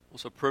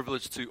It's a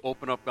privilege to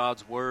open up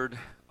God's Word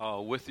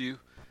with you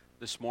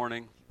this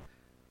morning.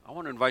 I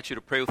want to invite you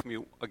to pray with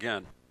me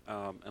again.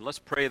 And let's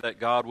pray that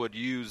God would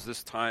use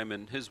this time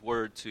in His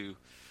Word to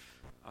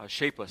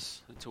shape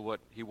us into what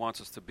He wants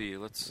us to be.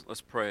 Let's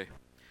pray.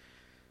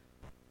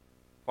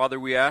 Father,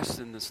 we ask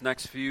in these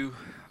next few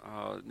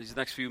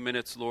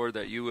minutes, Lord,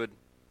 that you would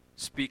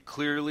speak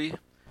clearly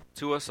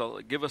to us.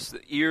 Give us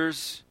the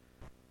ears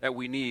that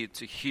we need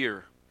to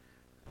hear,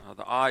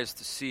 the eyes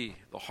to see,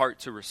 the heart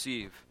to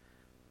receive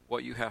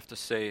what you have to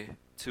say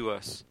to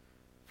us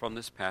from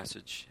this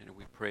passage. And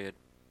we pray it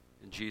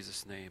in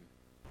Jesus' name.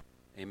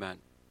 Amen.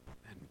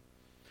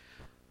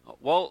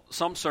 Well,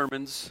 some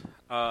sermons,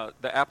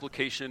 the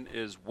application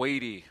is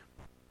weighty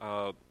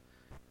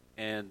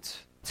and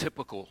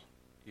typical.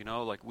 You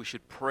know, like we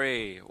should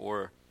pray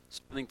or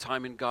spending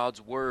time in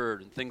God's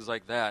Word and things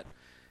like that.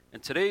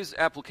 And today's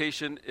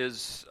application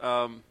is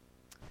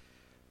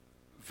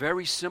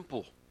very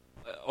simple,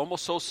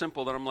 almost so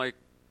simple that I'm like,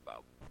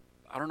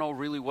 I don't know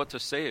really what to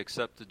say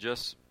except to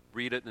just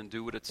read it and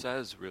do what it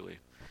says, really.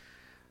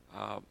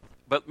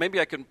 But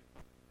maybe I can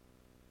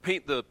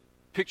paint the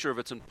picture of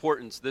its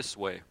importance this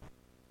way.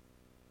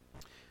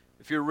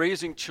 If you're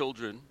raising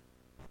children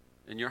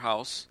in your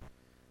house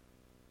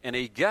and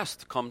a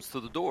guest comes to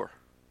the door,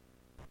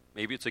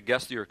 maybe it's a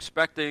guest you're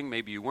expecting,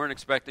 maybe you weren't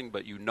expecting,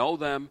 but you know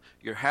them,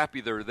 you're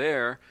happy they're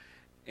there,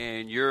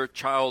 and your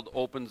child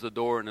opens the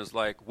door and is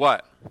like,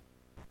 what?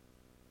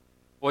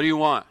 What do you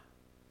want?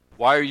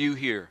 Why are you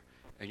here?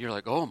 And you're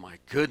like, oh my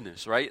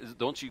goodness, right?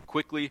 Don't you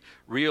quickly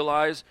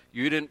realize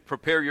you didn't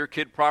prepare your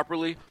kid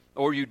properly,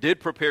 or you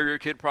did prepare your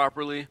kid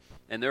properly,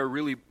 and they're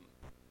really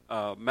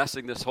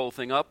messing this whole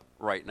thing up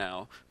right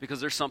now because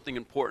there's something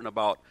important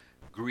about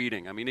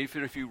greeting. I mean,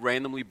 even if you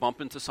randomly bump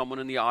into someone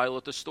in the aisle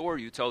at the store,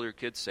 you tell your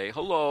kids, say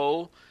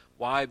hello.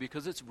 Why?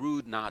 Because it's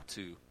rude not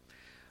to.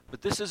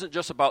 But this isn't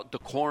just about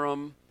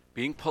decorum,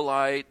 being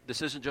polite.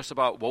 This isn't just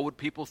about what would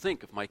people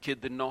think if my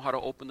kid didn't know how to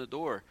open the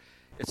door.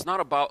 It's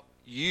not about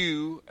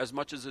you as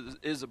much as it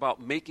is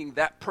about making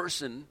that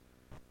person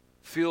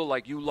feel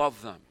like you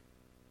love them.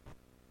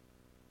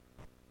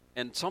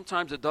 And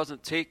sometimes it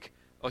doesn't take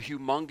a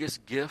humongous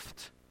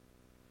gift,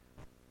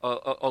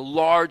 a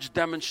large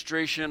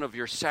demonstration of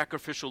your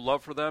sacrificial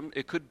love for them.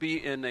 It could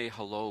be in a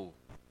hello.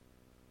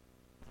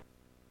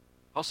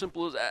 How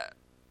simple is that?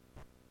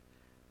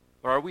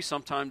 Or are we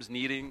sometimes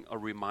needing a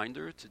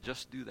reminder to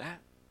just do that?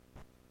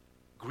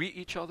 Greet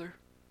each other.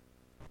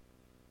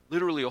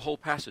 Literally a whole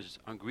passage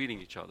on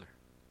greeting each other,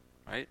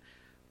 right?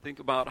 Think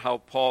about how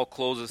Paul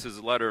closes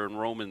his letter in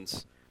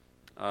Romans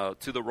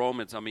to the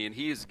Romans. I mean,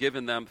 he has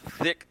given them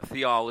thick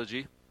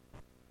theology.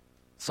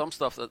 Some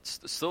stuff that's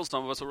still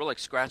some of us are like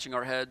scratching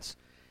our heads.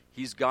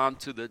 He's gone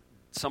to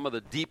some of the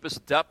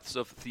deepest depths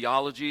of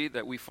theology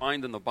that we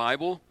find in the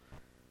Bible.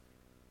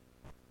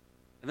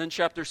 And then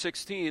chapter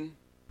 16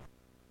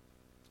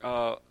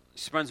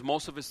 spends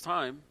most of his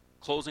time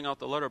closing out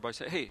the letter by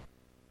saying, hey,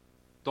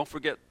 don't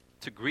forget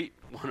to greet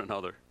one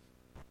another.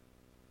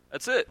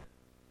 That's it.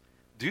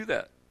 Do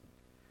that.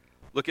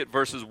 Look at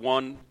verses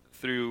 1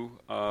 through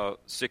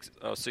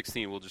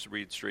 16. We'll just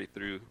read straight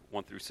through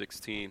 1 through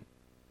 16.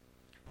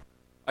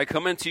 I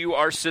commend to you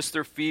our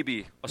sister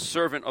Phoebe, a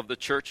servant of the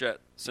church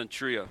at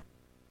Cenchrea,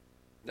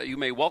 that you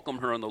may welcome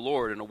her in the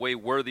Lord in a way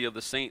worthy of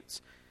the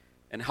saints,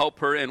 and help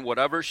her in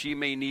whatever she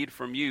may need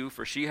from you,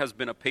 for she has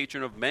been a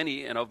patron of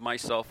many and of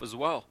myself as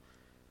well.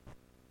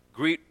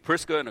 Greet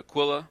Prisca and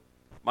Aquila,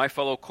 my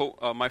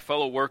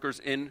fellow workers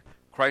in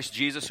Christ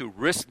Jesus, who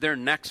risked their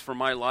necks for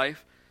my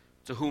life,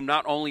 to whom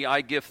not only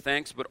I give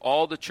thanks, but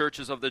all the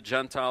churches of the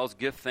Gentiles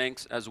give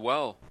thanks as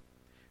well.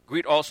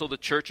 Greet also the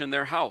church in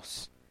their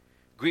house.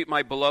 Greet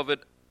my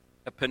beloved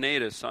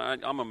Epaenetus. I'm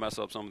going to mess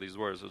up some of these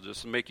words. It'll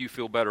just make you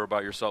feel better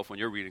about yourself when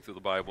you're reading through the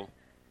Bible.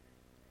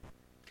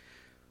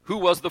 Who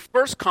was the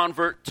first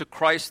convert to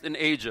Christ in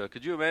Asia.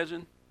 Could you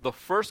imagine? The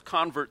first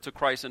convert to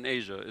Christ in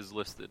Asia is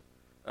listed.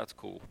 That's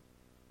cool.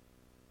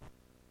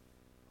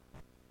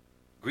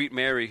 Greet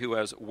Mary, who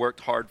has worked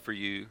hard for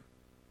you.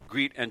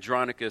 Greet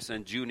Andronicus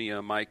and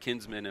Junia, my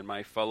kinsmen and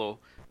my fellow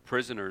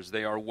prisoners.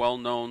 They are well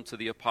known to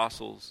the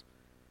apostles,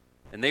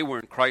 and they were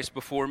in Christ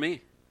before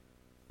me.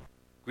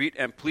 Greet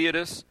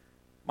Ampliatus,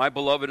 my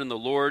beloved in the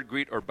Lord.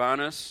 Greet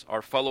Urbanus,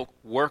 our fellow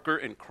worker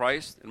in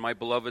Christ, and my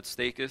beloved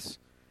Stachys.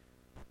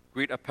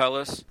 Greet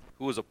Apelles,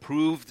 who is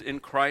approved in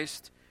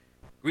Christ.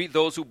 Greet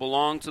those who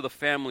belong to the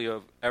family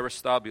of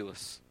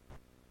Aristobulus.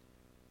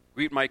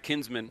 Greet my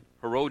kinsman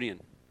Herodian.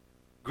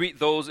 Greet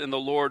those in the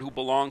Lord who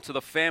belong to the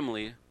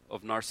family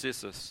of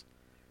Narcissus.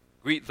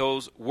 Greet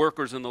those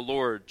workers in the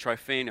Lord,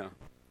 Tryphena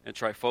and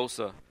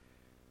Tryphosa.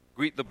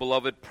 Greet the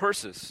beloved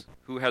Persis,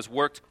 who has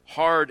worked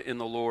hard in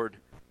the Lord.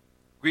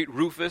 Greet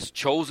Rufus,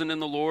 chosen in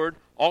the Lord,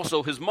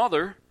 also his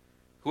mother,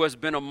 who has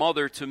been a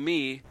mother to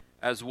me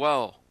as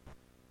well.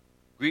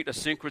 Greet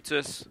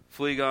Asyncritus,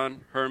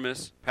 Phlegon,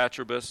 Hermas,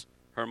 Patrobas,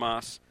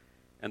 Hermas,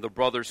 and the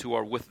brothers who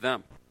are with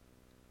them.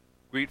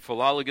 Greet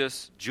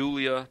Philologus,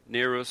 Julia,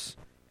 Nereus,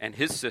 and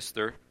his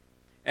sister,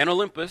 and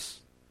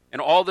Olympus,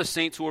 and all the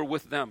saints who are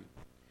with them.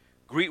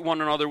 Greet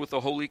one another with a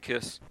holy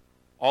kiss.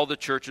 all the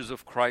churches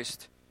of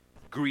Christ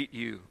greet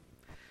you.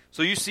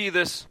 So you see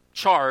this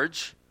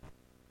charge.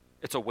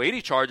 It's a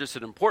weighty charge. It's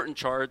an important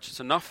charge. It's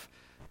enough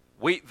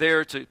weight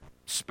there to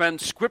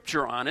spend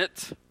scripture on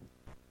it.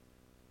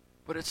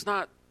 But it's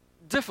not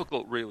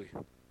difficult, really.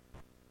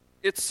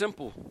 It's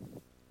simple.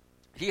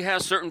 He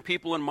has certain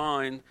people in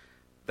mind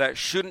that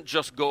shouldn't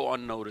just go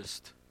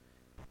unnoticed.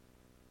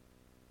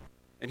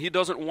 And he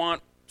doesn't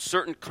want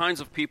certain kinds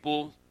of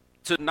people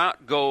to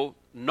not go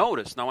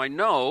noticed. Now, I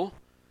know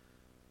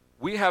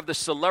we have the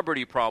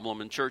celebrity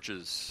problem in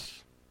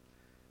churches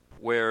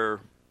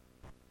where,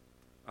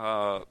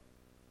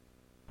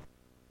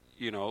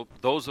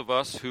 those of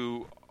us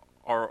who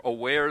are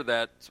aware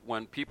that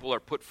when people are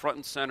put front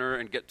and center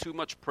and get too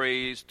much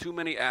praise, too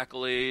many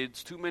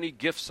accolades, too many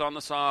gifts on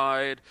the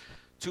side,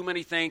 too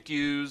many thank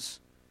yous,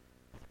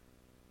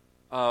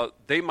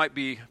 they might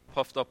be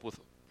puffed up with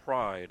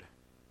pride.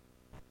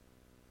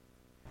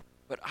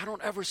 But I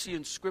don't ever see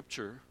in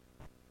Scripture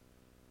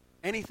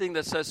anything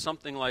that says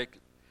something like,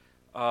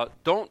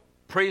 don't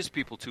praise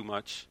people too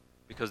much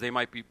because they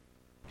might be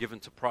given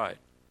to pride.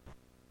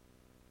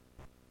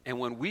 And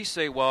when we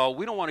say, well,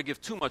 we don't want to give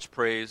too much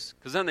praise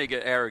because then they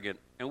get arrogant.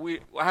 And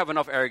I have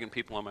enough arrogant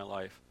people in my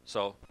life.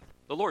 So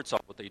the Lord saw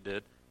what they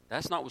did.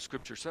 That's not what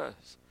Scripture says.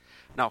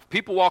 Now, if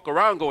people walk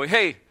around going,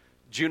 hey,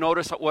 did you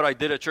notice what I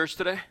did at church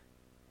today?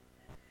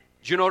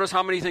 Did you notice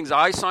how many things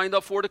I signed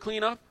up for to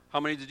clean up? How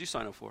many did you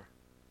sign up for?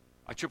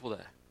 I tripled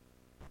that.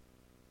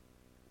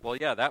 Well,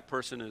 yeah, that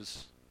person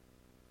is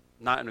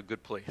not in a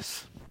good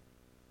place.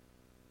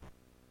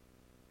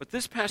 But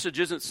this passage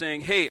isn't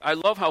saying, hey, I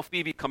love how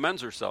Phoebe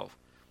commends herself.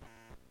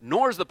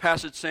 Nor is the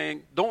passage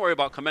saying, don't worry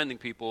about commending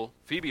people.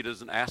 Phoebe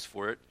doesn't ask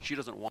for it. She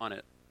doesn't want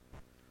it.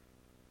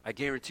 I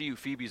guarantee you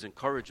Phoebe's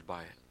encouraged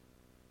by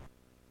it.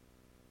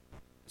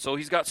 So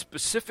he's got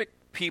specific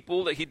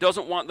people that he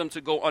doesn't want them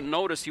to go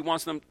unnoticed. He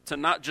wants them to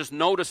not just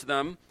notice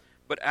them,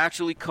 but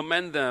actually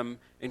commend them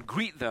and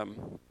greet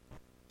them.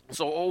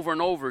 So over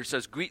and over he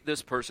says, greet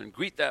this person,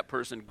 greet that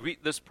person,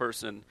 greet this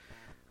person.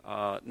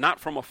 Not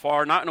from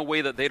afar, not in a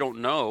way that they don't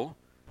know,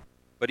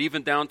 but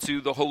even down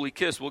to the holy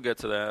kiss. We'll get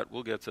to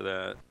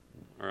that.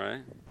 All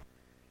right?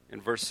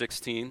 In verse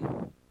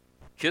 16,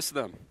 kiss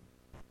them.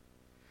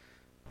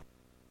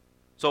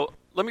 So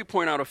let me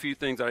point out a few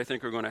things that I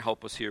think are going to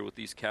help us here with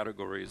these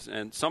categories.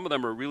 And some of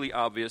them are really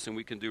obvious and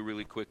we can do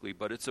really quickly,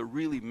 but it's a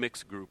really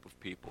mixed group of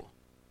people.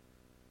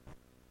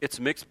 It's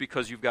mixed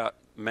because you've got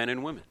men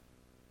and women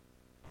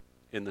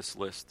in this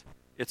list.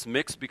 It's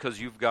mixed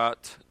because you've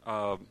got,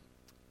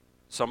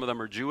 some of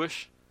them are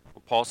Jewish.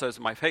 Well, Paul says,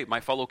 my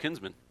fellow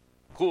kinsmen.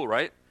 Cool,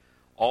 right?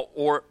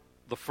 Or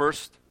the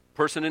first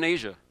person in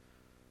Asia.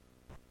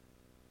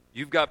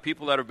 You've got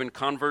people that have been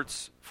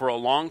converts for a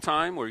long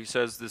time, where he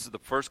says this is the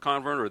first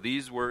convert, or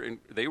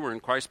they were in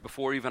Christ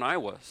before even I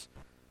was.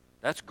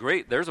 That's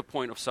great. There's a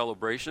point of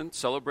celebration,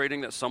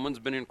 celebrating that someone's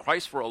been in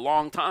Christ for a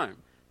long time.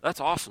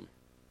 That's awesome.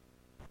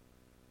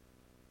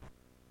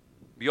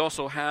 We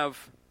also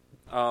have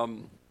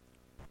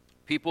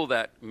people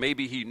that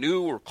maybe he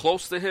knew or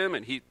close to him,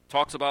 and he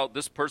talks about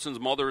this person's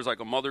mother is like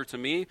a mother to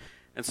me.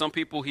 And some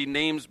people he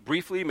names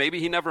briefly.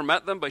 Maybe he never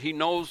met them, but he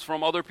knows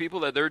from other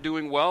people that they're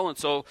doing well. And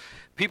so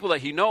people that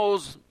he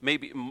knows,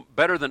 maybe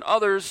better than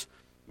others,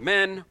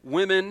 men,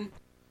 women,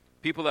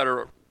 people that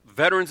are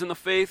veterans in the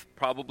faith,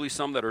 probably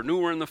some that are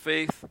newer in the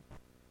faith.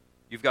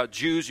 You've got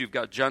Jews, you've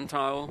got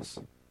Gentiles.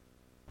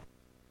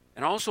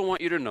 And I also want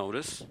you to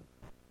notice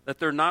that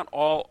they're not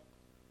all,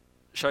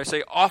 shall I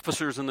say,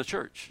 officers in the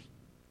church.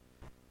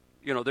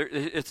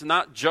 It's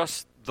not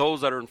just those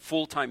that are in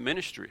full-time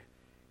ministry.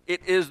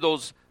 It is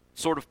those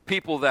sort of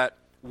people that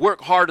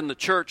work hard in the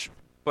church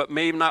but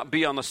may not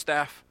be on the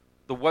staff,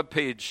 the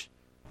webpage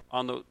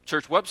on the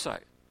church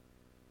website.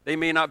 They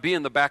may not be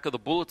in the back of the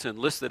bulletin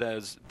listed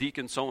as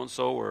deacon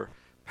so-and-so or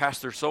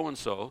pastor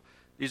so-and-so.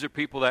 These are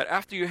people that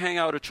after you hang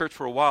out at church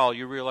for a while,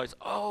 you realize,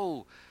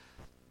 oh,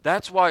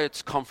 that's why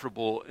it's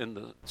comfortable in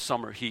the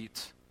summer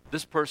heat.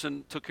 This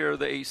person took care of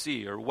the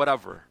AC or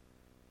whatever.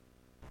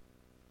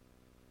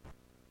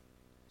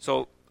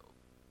 So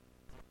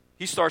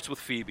he starts with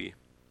Phoebe,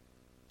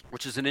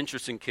 which is an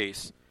interesting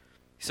case.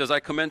 He says, I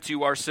commend to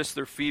you our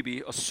sister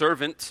Phoebe, a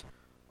servant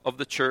of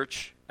the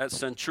church at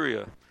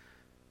Centuria.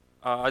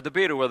 I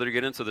debated whether to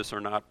get into this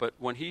or not, but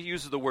when he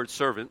uses the word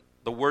servant,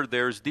 the word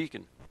there is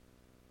deacon.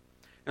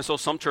 And so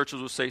some churches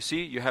will say,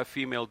 see, you have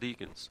female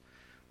deacons.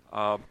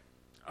 I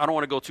don't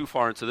want to go too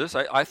far into this.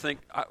 I think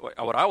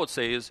what I would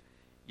say is,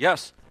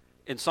 yes,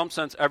 in some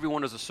sense,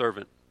 everyone is a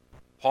servant.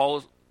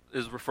 Paul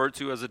is referred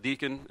to as a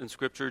deacon in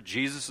Scripture.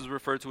 Jesus is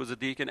referred to as a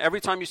deacon.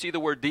 Every time you see the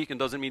word deacon,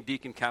 doesn't mean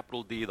deacon,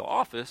 capital D, the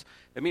office.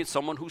 It means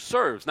someone who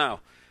serves. Now,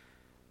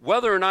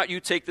 whether or not you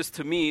take this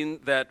to mean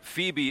that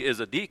Phoebe is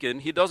a deacon,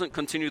 he doesn't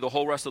continue the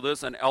whole rest of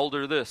this and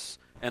elder this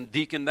and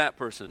deacon that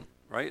person,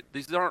 right?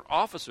 These aren't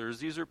officers.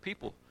 These are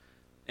people.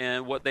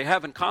 And what they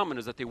have in common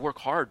is that they work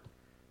hard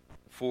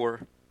for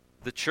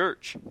the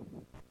church.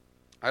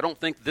 I don't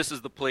think this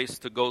is the place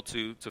to go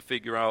to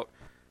figure out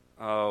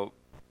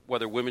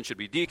whether women should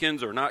be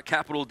deacons or not.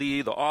 Capital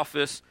D, the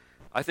office.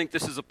 I think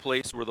this is a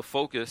place where the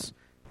focus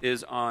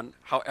is on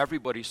how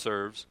everybody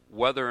serves,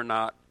 whether or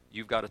not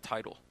you've got a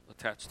title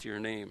attached to your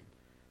name.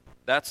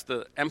 That's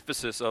the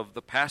emphasis of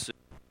the passage.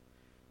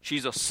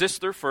 She's a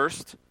sister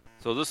first,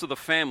 so this is the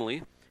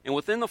family. And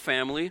within the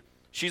family,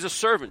 she's a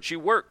servant. She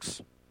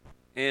works.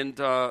 And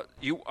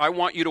I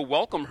want you to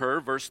welcome her,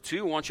 verse 2,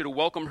 I want you to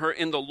welcome her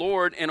in the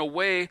Lord in a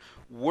way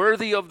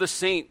worthy of the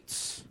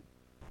saints.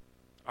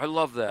 I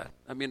love that.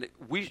 I mean,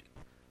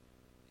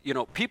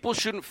 people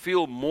shouldn't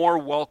feel more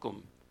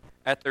welcome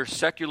at their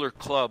secular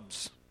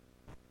clubs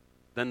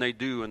than they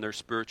do in their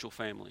spiritual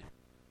family.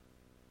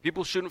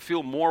 People shouldn't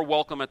feel more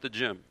welcome at the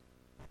gym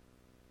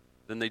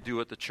than they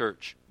do at the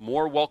church.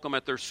 More welcome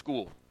at their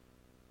school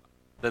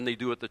than they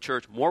do at the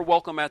church. More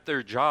welcome at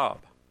their job.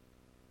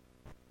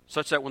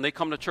 Such that when they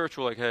come to church,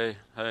 we're like, hey.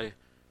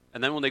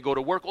 And then when they go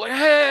to work, we're like,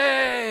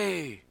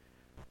 hey!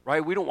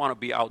 Right? We don't want to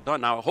be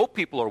outdone. Now, I hope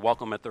people are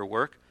welcome at their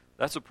work.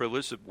 That's a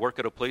privilege to work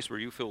at a place where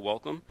you feel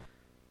welcome.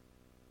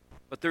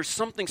 But there's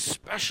something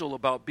special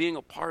about being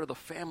a part of the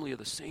family of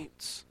the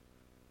saints.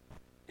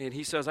 And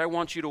he says, I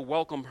want you to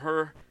welcome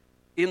her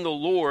in the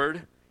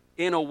Lord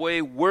in a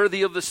way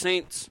worthy of the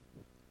saints,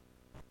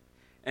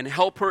 and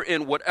help her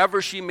in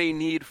whatever she may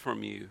need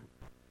from you.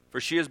 For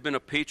she has been a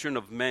patron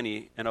of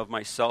many and of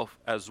myself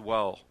as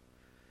well.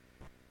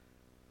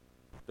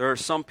 There are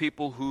some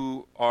people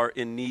who are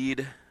in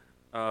need,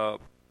 but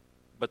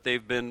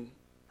they've been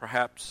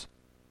perhaps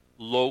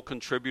low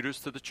contributors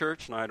to the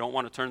church. Now, I don't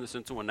want to turn this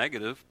into a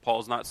negative.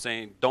 Paul's not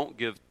saying don't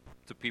give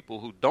to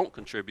people who don't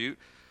contribute,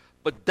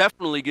 but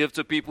definitely give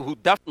to people who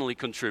definitely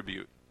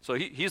contribute. So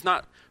he's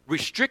not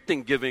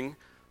restricting giving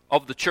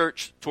of the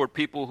church toward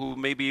people who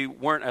maybe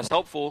weren't as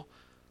helpful.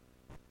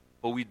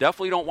 But we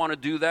definitely don't want to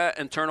do that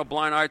and turn a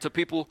blind eye to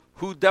people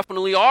who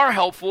definitely are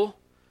helpful,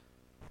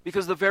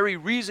 because the very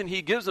reason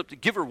he gives them to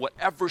give her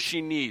whatever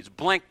she needs,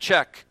 blank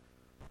check,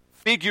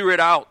 figure it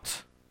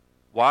out.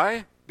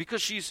 Why?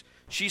 Because she's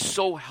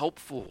so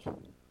helpful.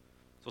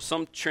 So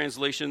some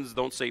translations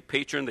don't say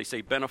patron, they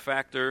say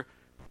benefactor.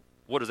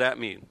 What does that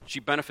mean? She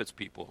benefits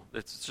people.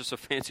 It's just a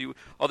fancy.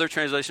 Other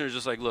translations are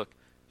just like, look,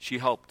 she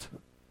helped.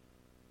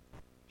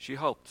 She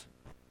helped.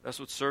 That's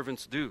what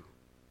servants do.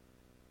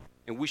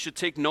 And we should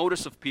take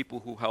notice of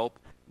people who help,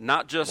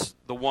 not just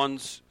the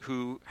ones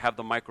who have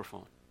the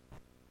microphone.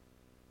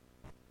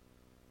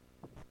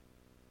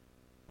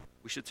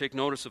 We should take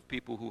notice of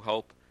people who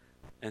help,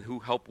 and who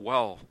help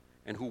well,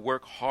 and who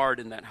work hard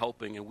in that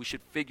helping. And we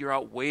should figure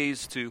out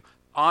ways to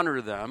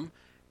honor them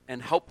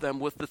and help them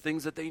with the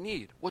things that they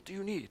need. What do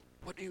you need?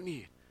 What do you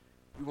need?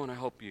 We want to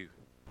help you.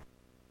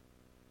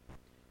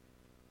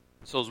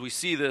 So as we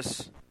see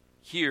this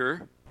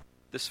here,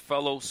 this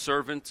fellow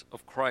servant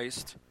of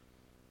Christ,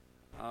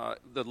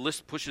 the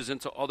list pushes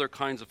into other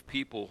kinds of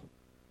people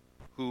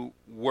who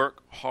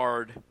work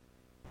hard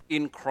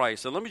in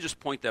Christ. And let me just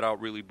point that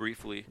out really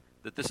briefly,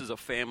 that this is a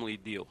family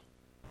deal.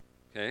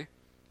 Okay?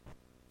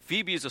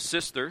 Phoebe is a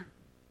sister,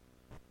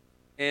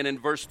 and in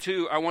verse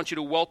 2, I want you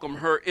to welcome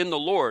her in the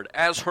Lord,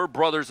 as her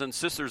brothers and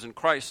sisters in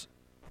Christ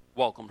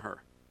welcome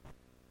her.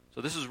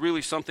 So this is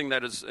really something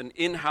that is an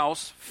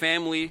in-house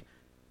family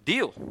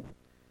deal.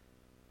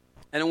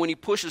 And then when he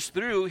pushes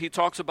through, he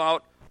talks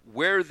about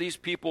where these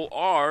people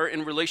are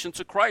in relation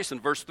to Christ. In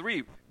verse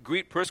 3,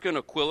 greet Prisca and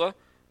Aquila,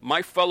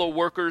 my fellow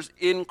workers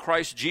in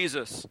Christ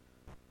Jesus.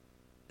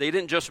 They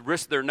didn't just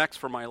risk their necks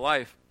for my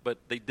life, but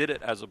they did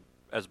it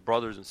as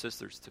brothers and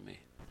sisters to me.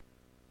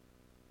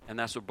 And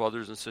that's what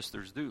brothers and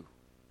sisters do.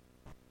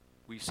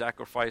 We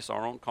sacrifice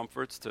our own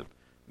comforts to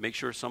make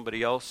sure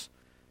somebody else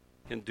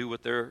can do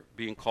what they're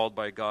being called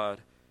by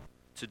God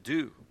to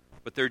do.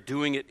 But they're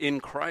doing it in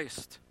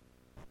Christ.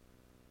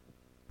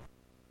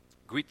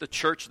 Greet the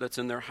church that's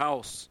in their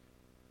house.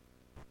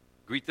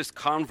 Greet this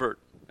convert,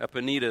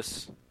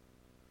 Epaenetus.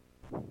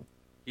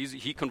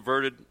 He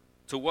converted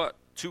to what?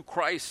 To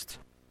Christ.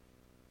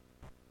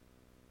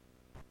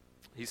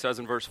 He says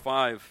in verse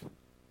 5,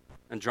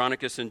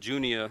 Andronicus and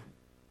Junia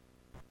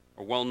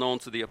are well known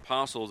to the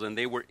apostles, and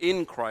they were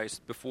in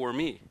Christ before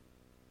me.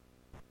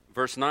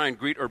 Verse 9,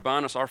 greet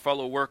Urbanus, our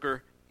fellow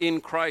worker in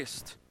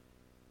Christ.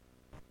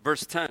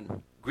 Verse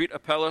 10, greet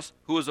Apelles,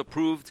 who is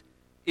approved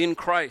in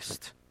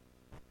Christ.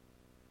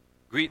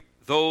 Greet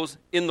those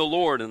in the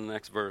Lord in the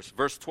next verse.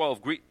 Verse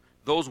 12, greet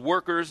those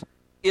workers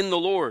in the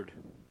Lord.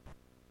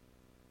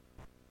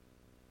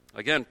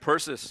 Again,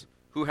 Persis,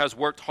 who has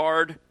worked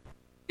hard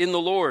in the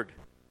Lord.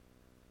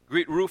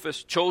 Greet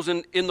Rufus,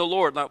 chosen in the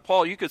Lord. Now,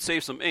 Paul, you could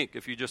save some ink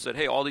if you just said,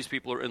 hey, all these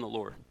people are in the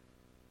Lord.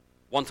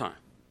 One time.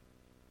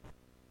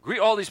 Greet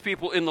all these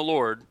people in the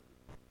Lord,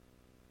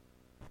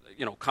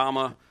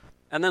 comma,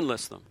 and then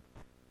list them.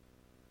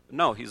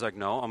 No, he's like,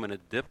 no, I'm going to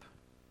dip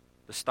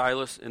the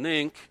stylus in the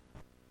ink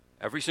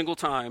every single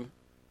time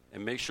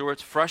and make sure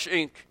it's fresh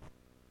ink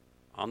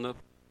on the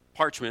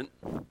parchment.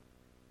 And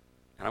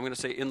I'm going to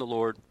say in the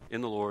Lord,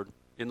 in the Lord,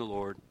 in the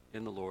Lord,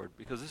 in the Lord,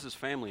 because this is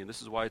family and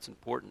this is why it's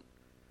important.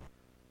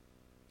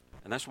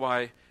 And that's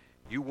why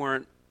you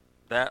weren't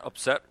that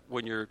upset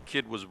when your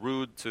kid was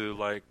rude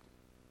to,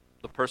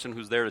 the person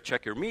who's there to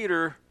check your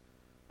meter,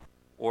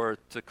 or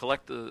to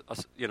collect do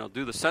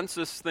the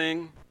census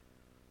thing.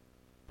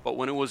 But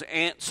when it was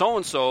Aunt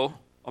so-and-so,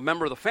 a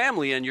member of the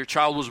family, and your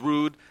child was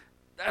rude,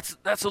 that's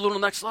a little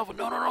next level.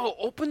 No,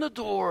 open the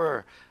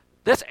door.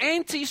 That's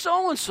Auntie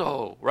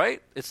so-and-so,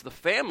 right? It's the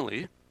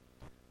family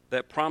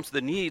that prompts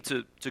the need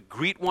to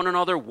greet one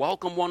another,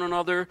 welcome one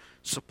another,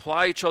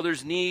 supply each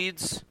other's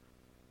needs,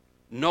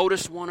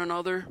 notice one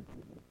another,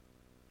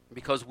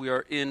 because we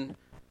are in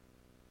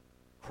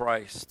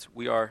Christ.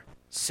 We are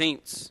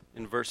saints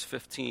in verse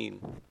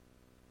 15.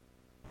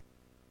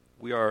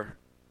 We are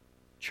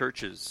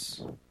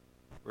churches,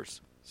 verse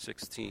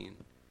 16.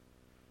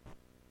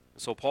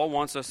 So Paul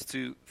wants us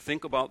to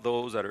think about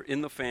those that are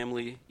in the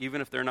family,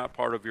 even if they're not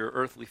part of your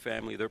earthly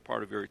family, they're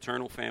part of your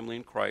eternal family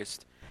in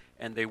Christ,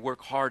 and they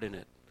work hard in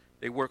it.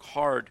 They work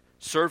hard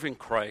serving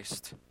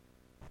Christ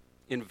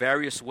in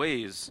various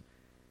ways.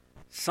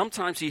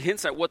 Sometimes he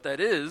hints at what that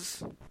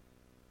is,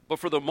 but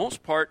for the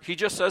most part, he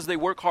just says they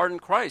work hard in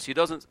Christ. He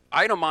doesn't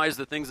itemize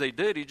the things they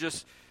did.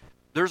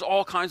 There's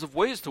all kinds of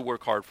ways to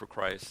work hard for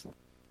Christ.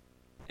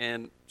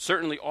 And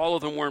certainly all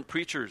of them weren't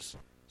preachers.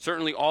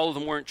 Certainly all of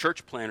them weren't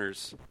church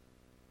planners.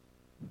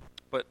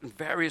 But in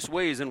various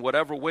ways, in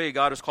whatever way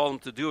God has called them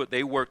to do it,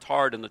 they worked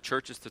hard, and the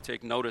church is to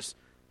take notice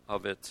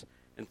of it.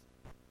 And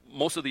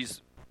most of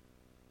these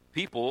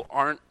people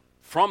aren't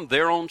from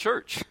their own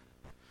church.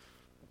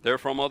 They're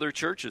from other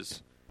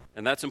churches.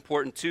 And that's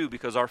important too,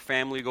 because our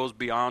family goes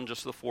beyond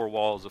just the four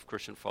walls of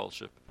Christian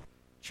Fellowship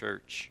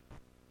Church.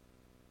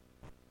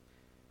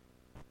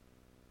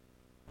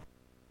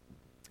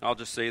 I'll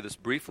just say this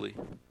briefly,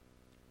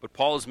 but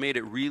Paul has made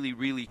it really,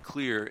 really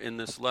clear in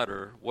this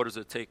letter, what does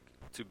it take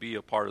to be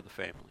a part of the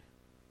family?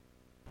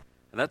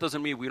 And that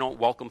doesn't mean we don't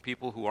welcome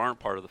people who aren't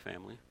part of the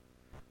family.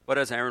 But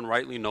as Aaron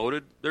rightly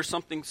noted, there's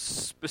something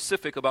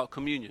specific about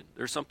communion.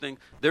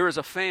 There is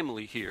a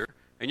family here,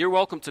 and you're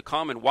welcome to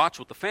come and watch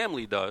what the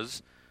family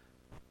does.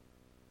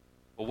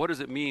 But what does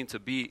it mean to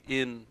be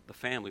in the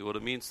family? What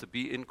it means to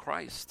be in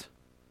Christ?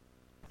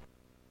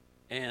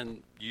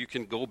 And you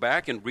can go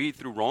back and read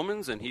through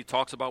Romans, and he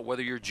talks about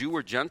whether you're Jew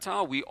or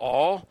Gentile, we've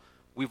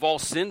all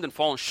sinned and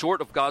fallen short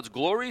of God's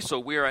glory, so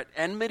we are at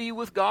enmity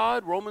with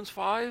God, Romans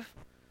 5.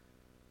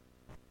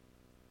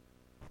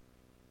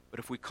 But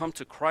if we come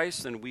to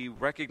Christ and we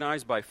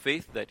recognize by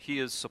faith that he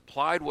has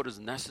supplied what is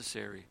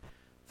necessary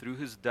through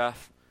his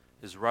death,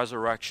 his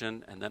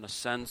resurrection, and then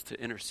ascends to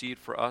intercede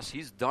for us,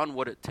 he's done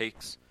what it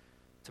takes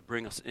to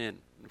bring us in.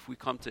 And if we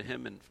come to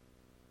him in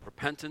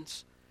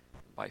repentance,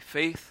 by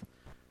faith,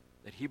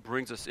 that he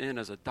brings us in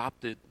as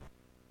adopted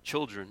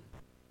children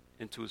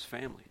into his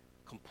family,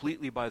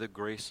 completely by the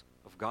grace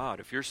of God.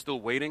 If you're still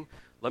waiting,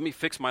 let me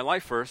fix my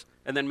life first,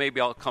 and then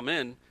maybe I'll come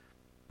in,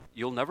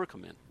 you'll never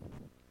come in.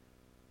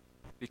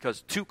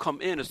 Because to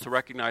come in is to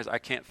recognize I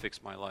can't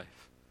fix my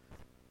life.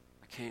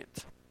 I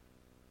can't.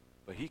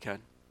 But he can.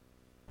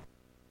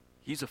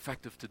 He's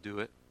effective to do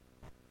it.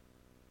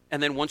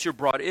 And then once you're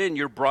brought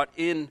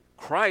in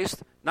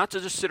Christ, not to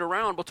just sit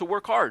around, but to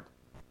work hard.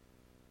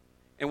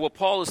 And what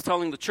Paul is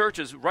telling the church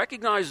is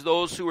recognize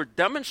those who are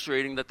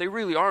demonstrating that they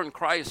really are in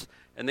Christ,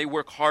 and they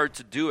work hard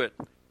to do it.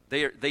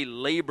 They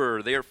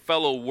labor. They are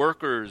fellow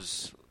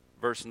workers.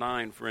 Verse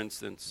 9, for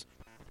instance.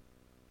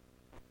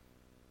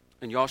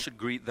 And y'all should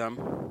greet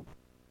them,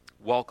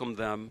 welcome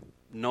them,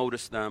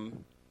 notice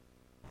them,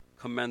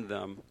 commend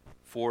them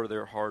for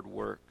their hard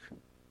work.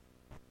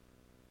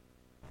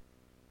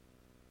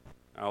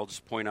 I'll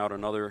just point out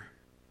another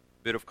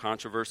bit of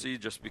controversy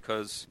just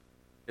because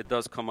it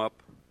does come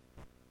up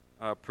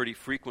pretty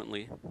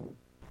frequently.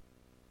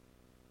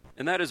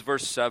 And that is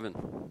verse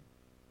 7.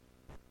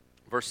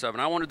 Verse 7.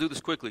 I want to do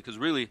this quickly because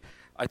really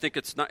I think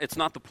it's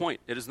not the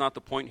point. It is not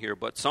the point here.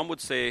 But some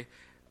would say,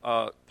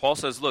 Paul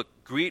says, look,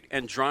 greet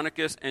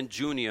Andronicus and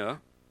Junia,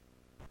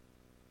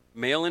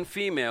 male and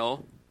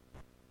female,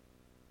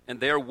 and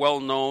they are well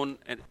known,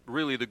 and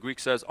really the Greek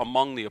says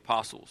among the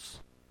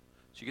apostles.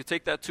 So you can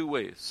take that two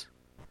ways.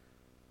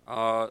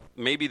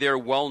 Maybe they're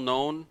well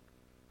known.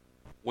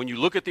 When you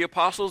look at the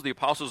apostles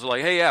are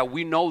like, hey, yeah,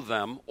 we know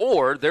them.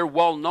 Or they're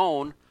well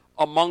known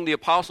among the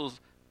apostles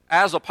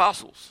as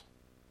apostles.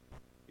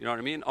 You know what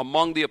I mean?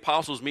 Among the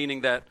apostles,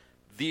 meaning that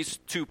these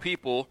two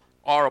people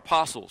are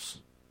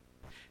apostles.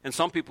 And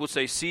some people would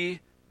say, see,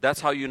 that's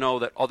how you know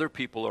that other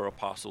people are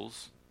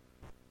apostles.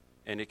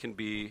 And it can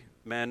be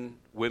men,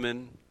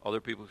 women,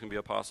 other people can be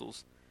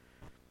apostles.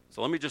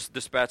 So let me just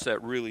dispatch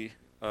that really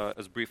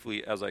as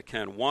briefly as I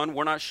can. One,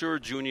 we're not sure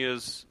Junia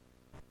is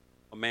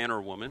a man or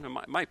a woman.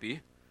 It might be.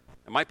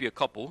 It might be a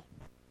couple.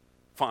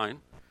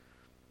 Fine.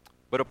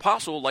 But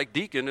apostle, like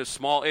deacon, is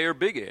small a or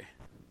big A.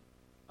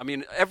 I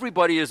mean,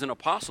 everybody is an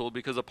apostle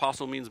because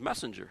apostle means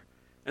messenger.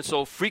 And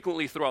so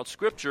frequently throughout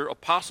Scripture,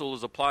 apostle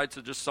is applied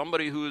to just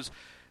somebody who is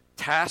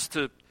tasked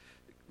to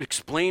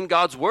explain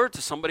God's word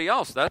to somebody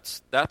else.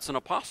 That's an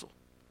apostle.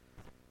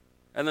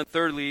 And then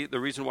thirdly, the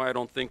reason why I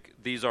don't think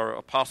these are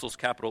apostles,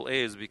 capital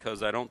A, is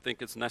because I don't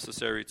think it's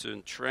necessary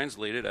to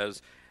translate it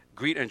as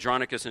greet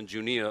Andronicus and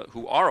Junia,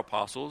 who are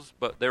apostles,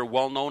 but they're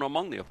well known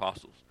among the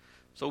apostles.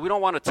 So we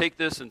don't want to take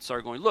this and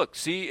start going, look,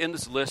 see in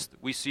this list,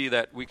 we see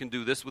that we can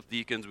do this with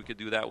deacons, we could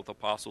do that with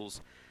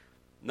apostles.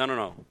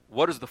 No.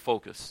 What is the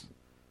focus?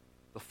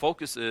 The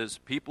focus is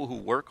people who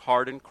work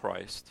hard in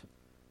Christ,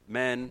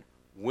 men,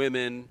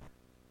 women,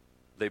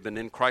 they've been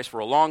in Christ for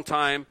a long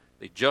time,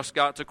 they just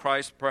got to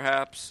Christ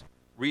perhaps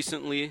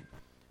recently.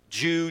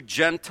 Jew,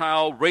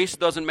 Gentile, race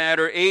doesn't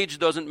matter, age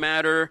doesn't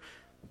matter,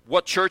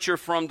 what church you're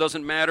from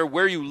doesn't matter,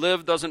 where you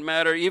live doesn't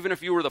matter, even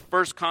if you were the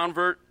first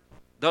convert,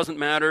 doesn't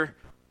matter.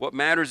 What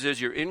matters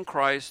is you're in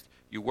Christ,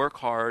 you work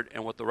hard,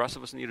 and what the rest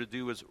of us need to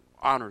do is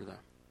honor them,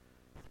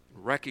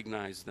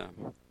 recognize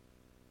them.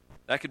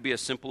 That could be as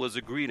simple as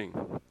a greeting,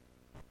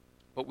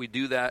 but we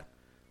do that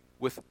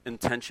with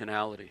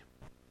intentionality.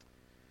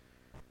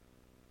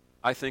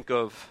 I think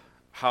of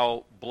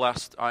how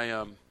blessed I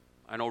am.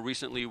 I know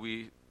recently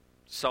we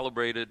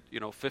celebrated,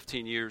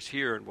 15 years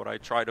here, and what I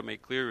try to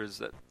make clear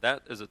is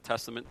that is a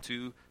testament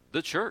to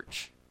the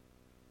church.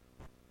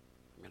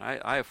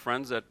 I have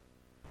friends that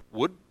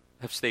would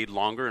have stayed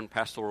longer in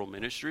pastoral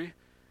ministry,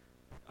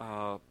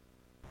 but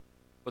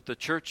the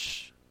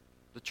churches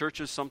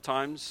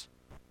sometimes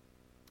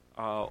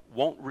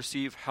won't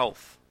receive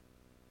health.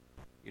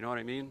 You know what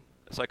I mean?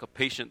 It's like a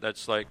patient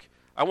that's like,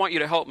 I want you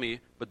to help me,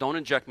 but don't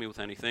inject me with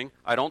anything.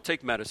 I don't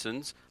take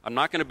medicines. I'm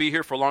not going to be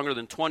here for longer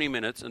than 20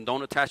 minutes, and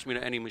don't attach me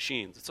to any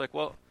machines. It's like,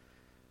 well,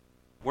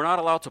 we're not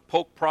allowed to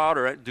poke, prod,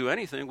 or do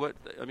anything. I'm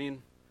going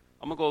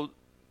to go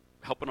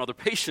help another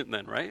patient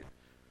then, right?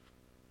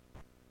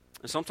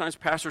 And sometimes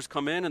pastors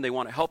come in and they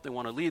want to help, they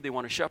want to lead, they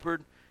want to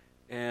shepherd,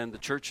 and the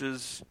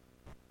churches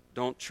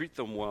don't treat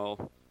them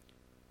well.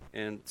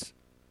 And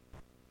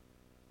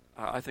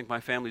I think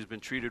my family's been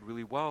treated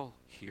really well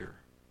here.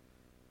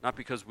 Not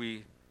because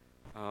we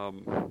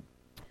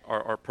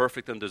are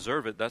perfect and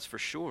deserve it, that's for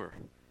sure.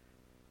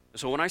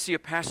 So when I see a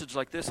passage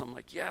like this, I'm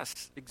like,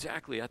 yes,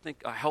 exactly. I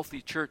think a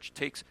healthy church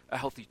takes a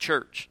healthy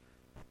church,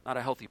 not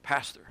a healthy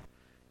pastor.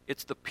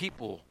 It's the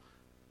people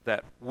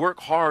that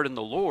work hard in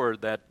the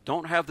Lord that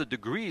don't have the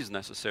degrees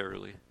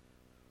necessarily,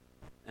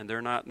 and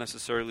they're not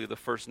necessarily the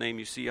first name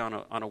you see on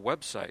a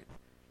website.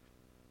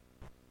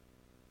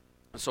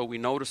 And so we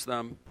notice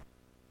them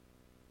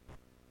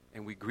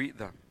and we greet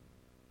them.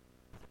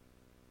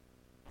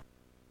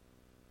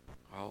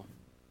 Well,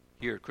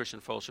 here at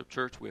Christian Fellowship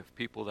Church, we have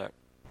people that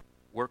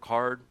work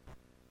hard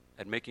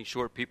at making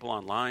sure people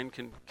online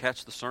can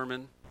catch the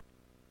sermon.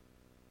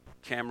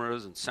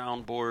 Cameras and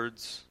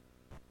soundboards,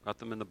 got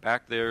them in the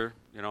back there,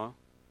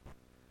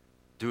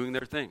 doing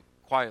their thing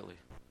quietly.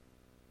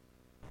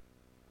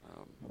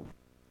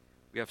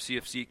 We have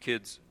CFC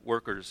kids,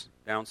 workers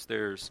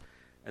downstairs,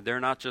 and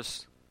they're not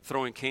just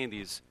throwing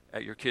candies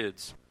at your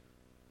kids.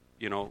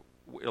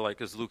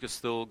 Like, is Lucas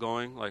still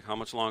going? Like, how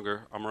much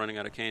longer? I'm running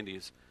out of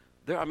candies.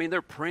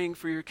 They're praying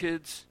for your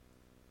kids.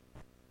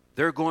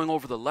 They're going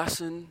over the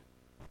lesson,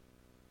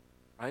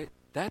 right?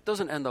 That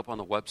doesn't end up on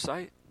the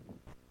website.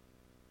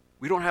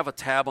 We don't have a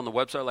tab on the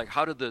website like,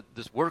 how did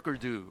this worker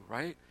do,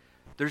 right?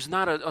 There's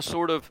not a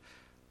sort of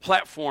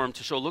platform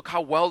to show, look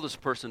how well this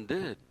person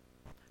did.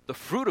 The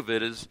fruit of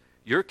it is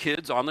your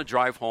kids on the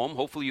drive home,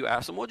 hopefully you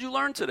ask them, what'd you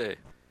learn today?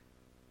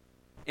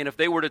 And if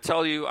they were to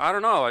tell you, I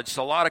don't know, it's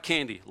a lot of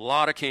candy,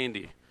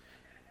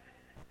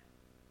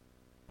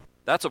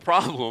 that's a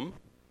problem.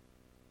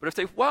 But if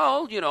they,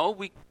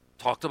 we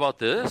talked about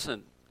this,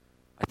 and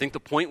I think the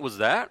point was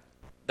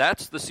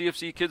that's the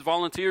CFC Kids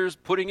volunteers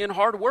putting in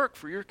hard work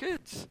for your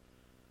kids.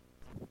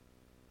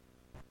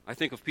 I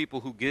think of people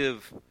who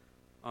give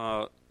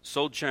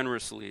so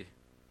generously.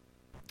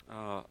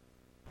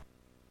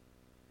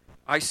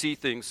 I see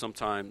things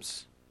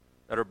sometimes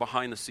that are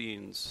behind the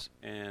scenes,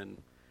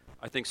 and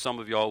I think some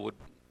of y'all would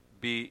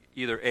be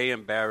either A,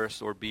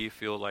 embarrassed, or B,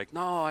 feel like,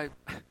 no, I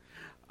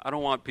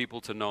don't want people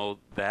to know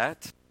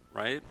that,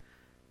 right?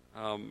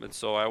 And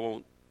so I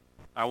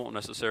won't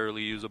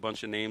necessarily use a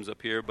bunch of names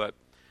up here, but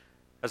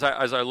as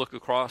I look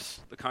across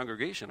the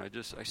congregation,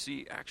 I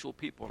see actual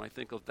people, and I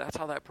think of that's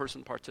how that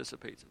person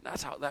participates, and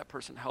that's how that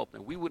person helped,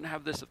 and we wouldn't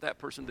have this if that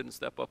person didn't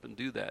step up and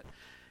do that.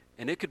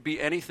 And it could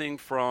be anything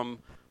from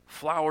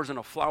flowers in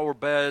a flower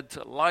bed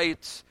to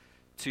lights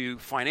to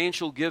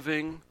financial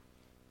giving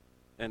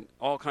and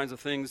all kinds of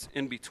things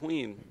in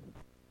between.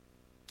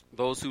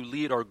 Those who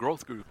lead our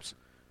growth groups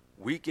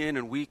week in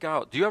and week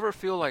out. Do you ever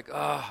feel like,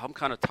 I'm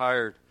kind of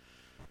tired?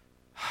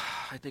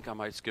 I think I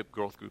might skip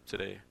growth group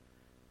today.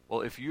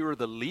 Well, if you're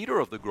the leader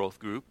of the growth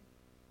group,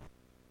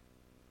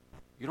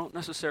 you don't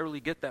necessarily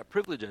get that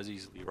privilege as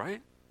easily,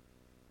 right?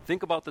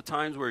 Think about the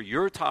times where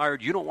you're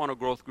tired, you don't want to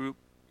go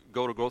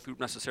to growth group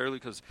necessarily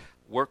because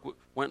work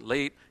went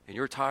late and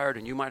you're tired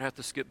and you might have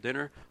to skip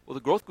dinner. Well,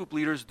 the growth group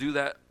leaders do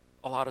that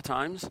a lot of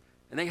times,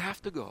 and they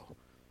have to go.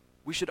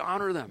 We should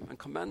honor them and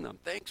commend them.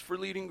 Thanks for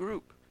leading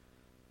group.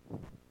 I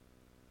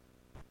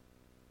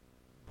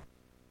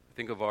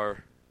think of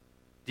our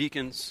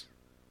deacons,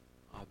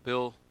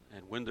 Bill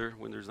and Winder.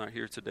 Winder's not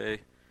here today.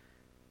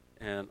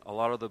 And a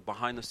lot of the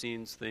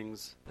behind-the-scenes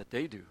things that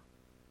they do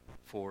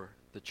for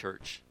the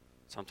church,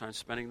 sometimes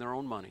spending their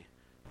own money,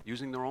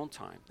 using their own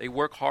time. They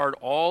work hard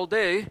all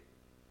day,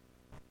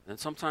 and And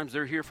sometimes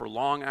they're here for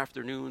long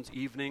afternoons,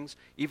 evenings.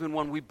 Even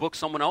when we book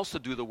someone else to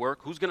do the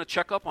work, who's going to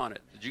check up on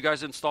it? Did you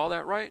guys install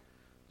that right?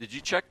 Did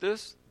you check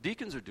this?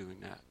 Deacons are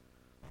doing that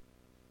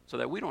so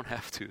that we don't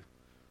have to,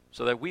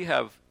 so that we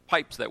have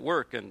pipes that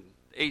work and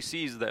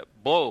ACs that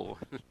blow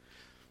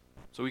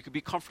so we could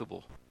be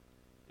comfortable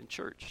in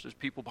church. There's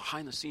people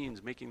behind the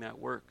scenes making that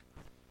work.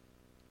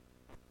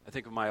 I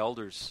think of my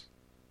elders,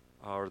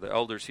 or the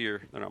elders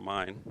here. They're not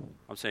mine.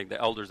 I'm saying the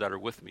elders that are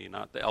with me,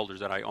 not the elders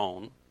that I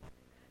own.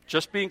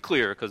 Just being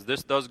clear, because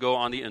this does go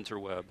on the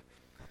interweb.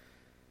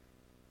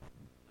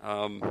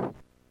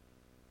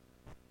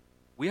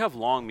 We have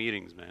long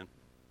meetings, man.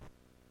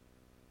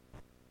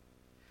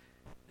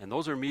 And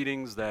those are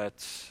meetings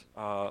that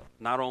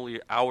not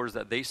only hours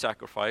that they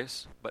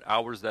sacrifice, but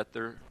hours that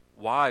their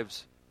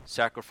wives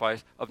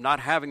sacrifice of not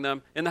having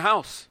them in the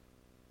house.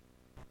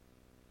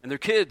 And their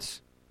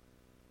kids.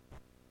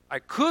 I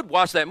could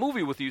watch that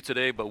movie with you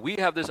today, but we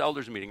have this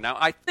elders meeting. Now,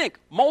 I think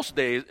most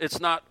days it's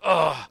not,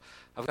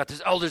 I've got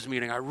this elders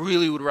meeting. I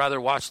really would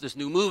rather watch this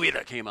new movie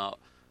that came out.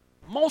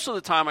 Most of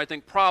the time, I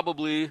think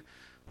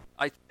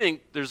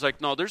there's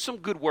like, no, there's some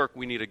good work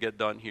we need to get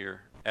done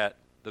here at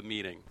the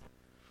meeting.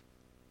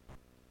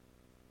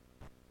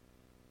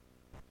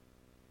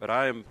 But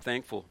I am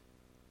thankful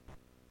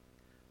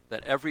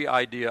that every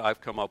idea I've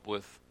come up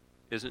with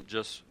isn't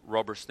just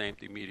rubber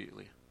stamped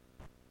immediately.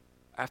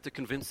 I have to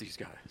convince these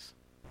guys.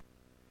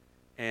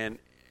 And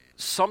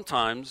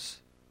sometimes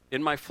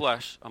in my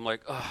flesh, I'm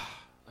like,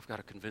 I've got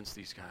to convince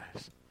these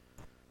guys.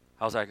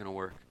 How's that going to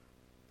work?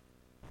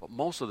 But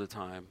most of the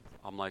time,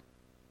 I'm like,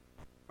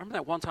 remember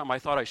that one time I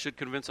thought I should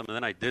convince them and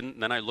then I didn't,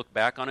 and then I look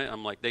back on it,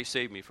 I'm like, they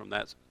saved me from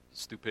that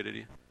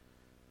stupidity.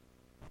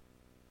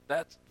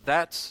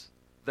 That's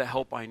the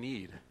help I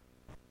need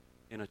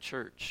in a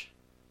church.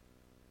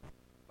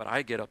 But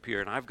I get up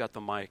here and I've got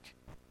the mic,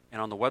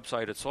 and on the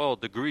website it's all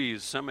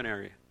degrees,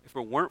 seminary. If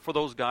it weren't for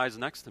those guys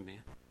next to me,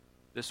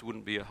 this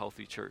wouldn't be a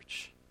healthy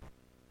church.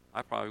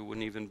 I probably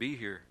wouldn't even be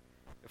here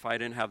if I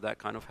didn't have that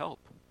kind of help.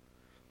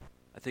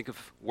 I think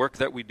of work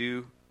that we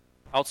do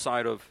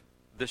outside of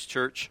this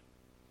church.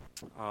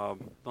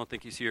 Don't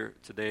think he's here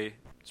today.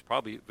 He's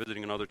probably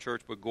visiting another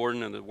church, but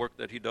Gordon and the work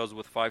that he does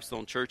with Five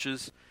Stone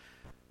Churches,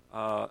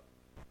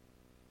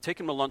 take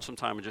him to lunch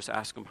sometime and just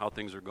ask him how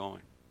things are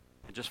going.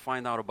 And just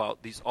find out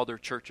about these other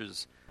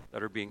churches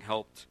that are being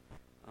helped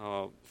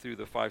through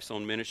the Five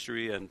Stone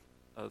ministry and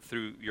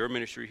through your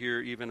ministry here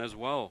even as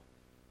well.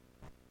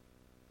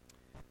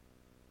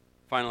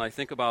 Finally, I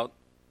think about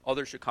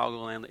other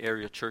Chicagoland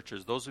area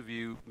churches. Those of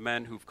you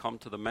men who've come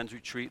to the men's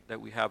retreat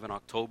that we have in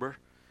October,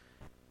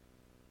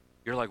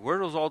 you're like,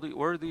 where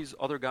are these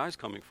other guys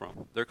coming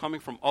from? They're coming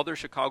from other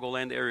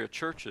Chicagoland area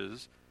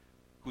churches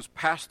whose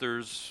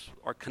pastors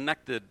are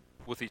connected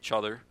with each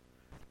other.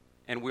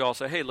 And we all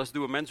say, hey, let's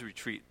do a men's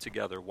retreat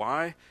together.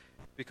 Why?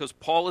 Because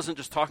Paul isn't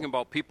just talking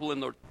about people in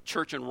the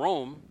church in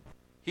Rome.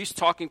 He's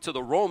talking to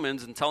the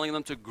Romans and telling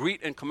them to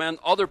greet and commend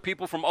other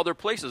people from other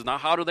places. Now,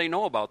 how do they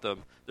know about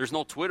them? There's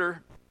no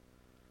Twitter.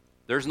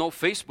 There's no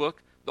Facebook.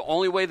 The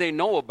only way they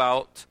know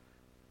about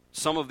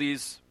some of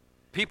these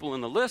people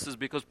in the list is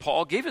because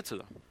Paul gave it to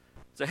them.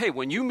 Say, hey,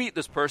 when you meet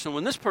this person,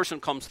 when this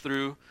person comes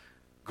through,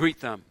 greet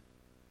them.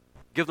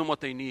 Give them what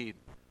they need.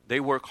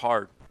 They work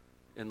hard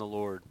in the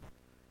Lord.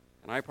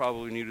 And I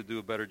probably need to do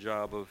a better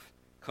job of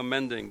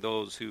commending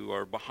those who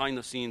are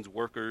behind-the-scenes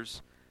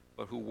workers,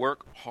 but who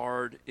work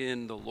hard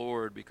in the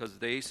Lord because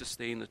they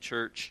sustain the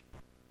church.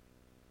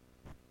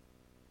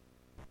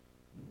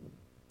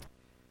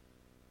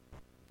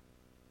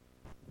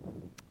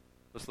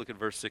 Let's look at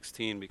verse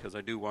 16 because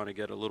I do want to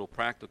get a little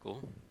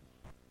practical.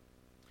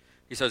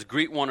 He says,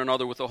 greet one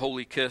another with a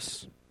holy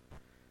kiss.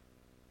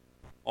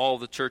 All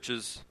the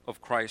churches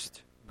of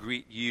Christ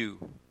greet you.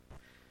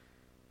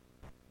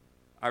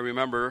 I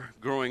remember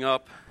growing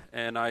up,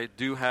 and I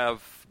do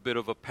have a bit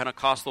of a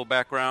Pentecostal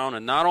background,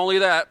 and not only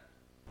that,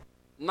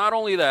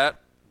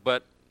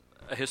 but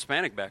a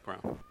Hispanic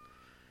background.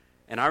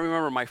 And I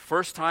remember my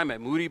first time at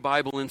Moody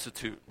Bible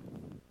Institute.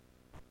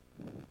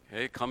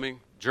 Okay,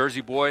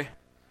 Jersey boy.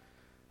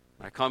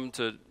 I come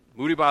to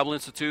Moody Bible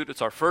Institute.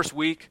 It's our first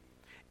week.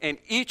 And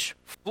each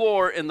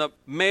floor in the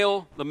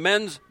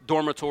men's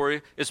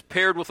dormitory is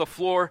paired with a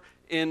floor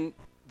in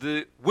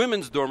the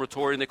women's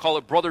dormitory, and they call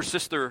it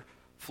brother-sister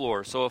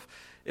floor. So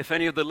if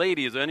any of the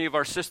ladies, any of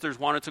our sisters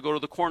wanted to go to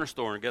the corner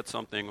store and get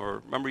something,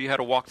 or remember you had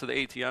to walk to the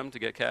ATM to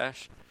get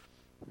cash,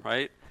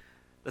 right?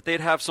 That they'd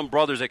have some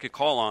brothers they could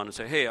call on and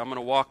say, hey, I'm going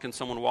to walk, can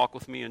someone walk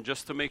with me? And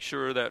just to make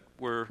sure that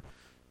we're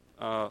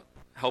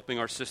helping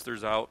our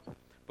sisters out.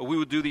 But we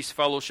would do these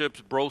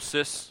fellowships,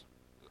 bro-sis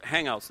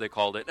hangouts, they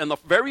called it. And the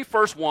very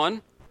first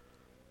one,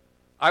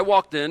 I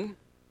walked in,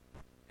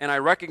 and I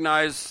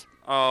recognized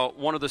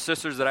one of the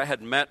sisters that I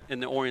had met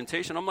in the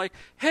orientation. I'm like,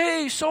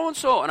 hey,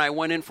 so-and-so. And I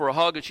went in for a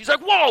hug, and she's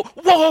like,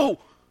 whoa!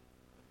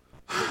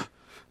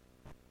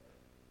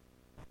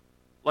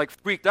 Like,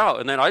 freaked out.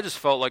 And then I just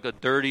felt like a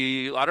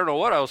dirty, I don't know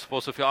what I was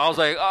supposed to feel. I was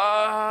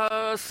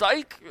like,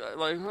 psych.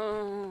 Like,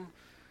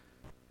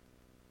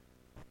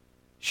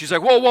 She's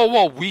like,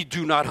 whoa, we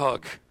do not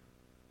hug.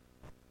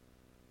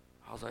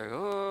 I was like,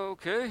 oh,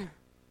 okay.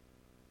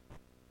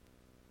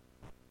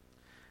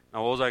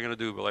 Now, what was I going to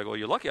do? But like, well,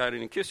 you're lucky I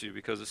didn't kiss you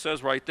because it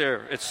says right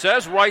there. It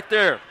says right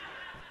there.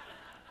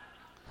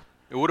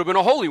 It would have been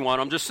a holy one,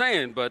 I'm just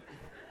saying, but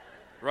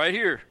right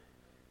here,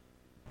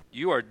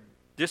 you are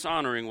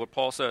dishonoring what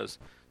Paul says.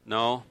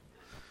 No.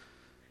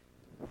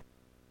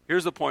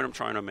 Here's the point I'm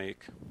trying to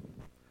make.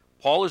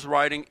 Paul is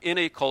writing in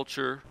a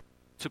culture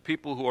to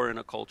people who are in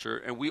a culture,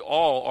 and we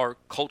all are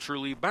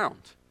culturally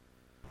bound.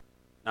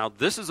 Now,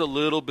 this is a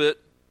little bit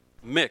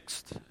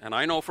mixed, and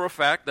I know for a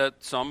fact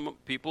that some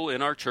people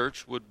in our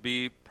church would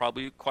be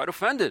probably quite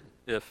offended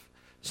if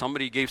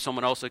somebody gave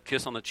someone else a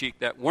kiss on the cheek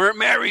that weren't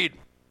married.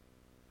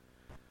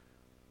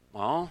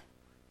 Well,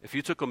 if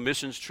you took a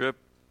missions trip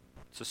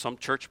to some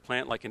church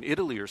plant like in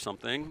Italy or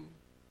something,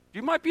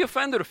 you might be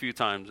offended a few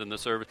times in the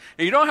service.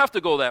 And you don't have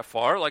to go that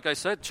far. Like I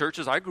said,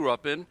 churches I grew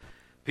up in,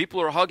 people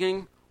are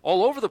hugging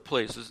all over the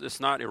place. It's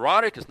not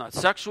erotic. It's not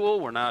sexual.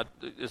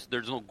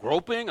 There's no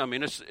groping. I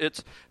mean,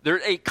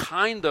 there's a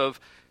kind of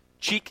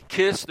cheek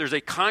kiss. There's a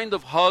kind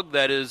of hug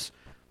that is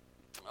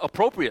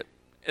appropriate.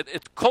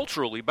 It's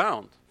culturally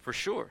bound, for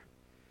sure.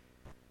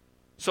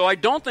 So I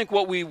don't think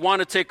what we want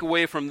to take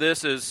away from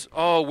this is,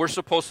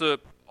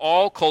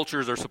 all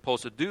cultures are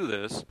supposed to do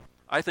this.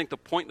 I think the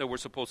point that we're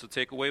supposed to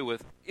take away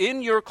with,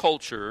 in your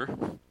culture,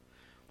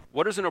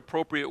 what is an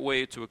appropriate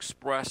way to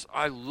express,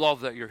 I love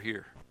that you're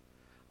here.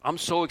 I'm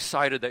so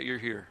excited that you're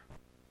here,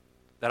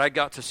 that I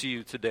got to see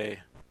you today,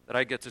 that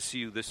I get to see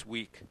you this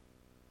week.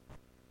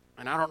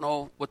 And I don't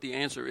know what the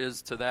answer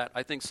is to that.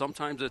 I think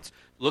sometimes it's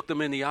look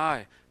them in the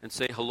eye and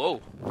say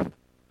hello.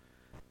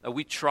 That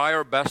we try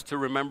our best to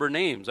remember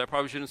names. I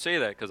probably shouldn't say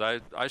that because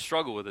I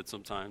struggle with it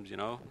sometimes, you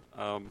know.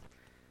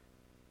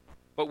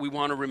 But we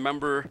want to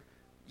remember,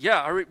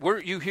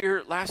 weren't you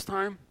here last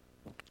time?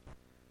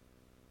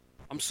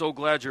 I'm so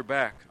glad you're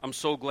back. I'm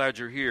so glad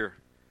you're here.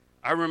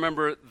 I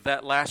remember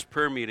that last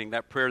prayer meeting,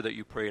 that prayer that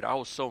you prayed. I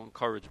was so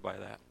encouraged by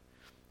that.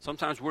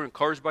 Sometimes we're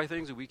encouraged by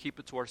things and we keep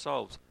it to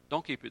ourselves.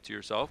 Don't keep it to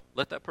yourself.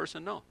 Let that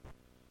person know.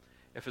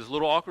 If it's a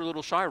little awkward, a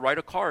little shy, write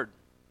a card.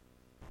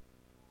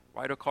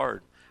 Write a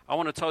card. I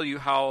want to tell you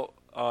how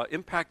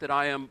impacted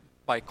I am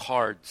by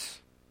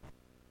cards.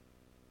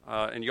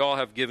 And y'all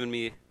have given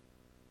me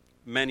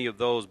many of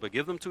those, but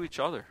give them to each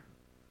other.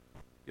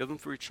 Give them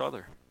for each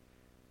other.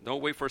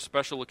 Don't wait for a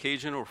special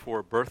occasion or for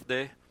a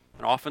birthday.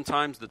 And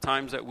oftentimes, the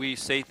times that we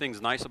say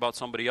things nice about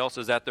somebody else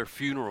is at their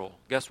funeral.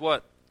 Guess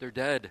what? They're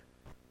dead.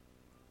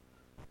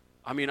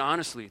 I mean,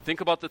 honestly, think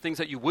about the things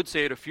that you would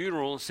say at a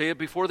funeral and say it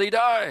before they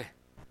die.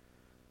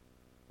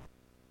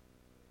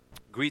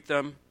 Greet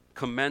them,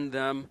 commend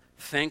them,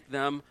 thank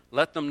them,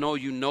 let them know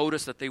you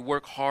notice that they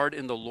work hard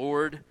in the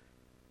Lord.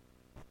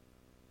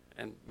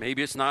 And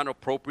maybe it's not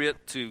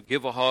appropriate to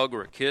give a hug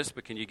or a kiss,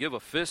 but can you give a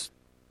fist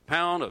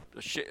pound,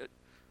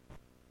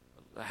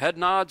 a head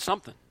nod,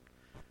 something?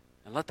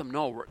 And let them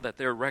know that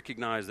they're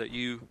recognized, that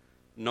you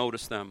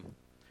notice them.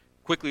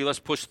 Quickly, let's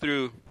push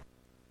through.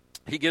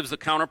 He gives the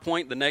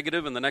counterpoint, the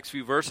negative, in the next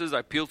few verses. I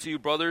appeal to you,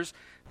 brothers.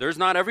 There's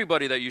not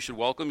everybody that you should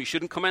welcome. You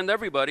shouldn't commend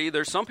everybody.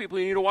 There's some people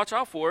you need to watch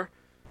out for.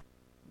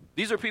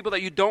 These are people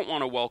that you don't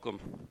want to welcome.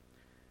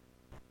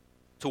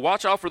 To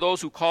watch out for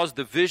those who cause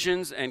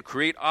divisions and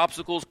create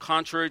obstacles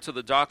contrary to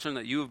the doctrine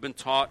that you have been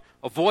taught.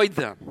 Avoid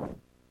them.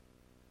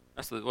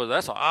 That's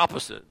the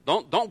opposite.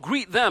 Don't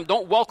greet them.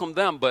 Don't welcome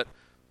them, but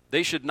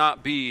they should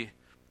not be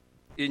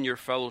in your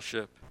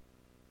fellowship.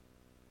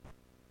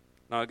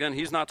 Now, again,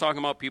 he's not talking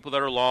about people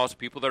that are lost,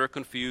 people that are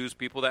confused,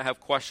 people that have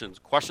questions.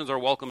 Questions are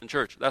welcome in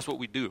church. That's what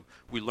we do.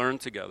 We learn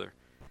together.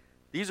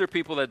 These are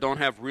people that don't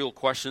have real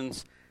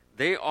questions.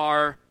 They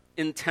are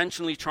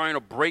intentionally trying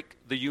to break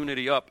the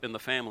unity up in the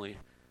family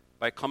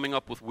by coming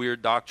up with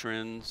weird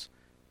doctrines,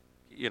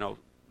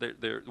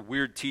 they're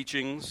weird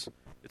teachings.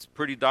 It's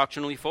pretty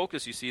doctrinally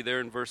focused, you see there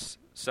in verse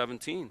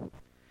 17.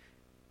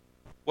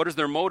 What is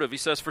their motive? He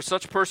says, for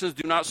such persons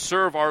do not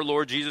serve our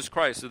Lord Jesus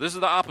Christ. So this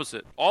is the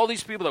opposite. All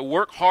these people that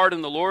work hard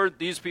in the Lord,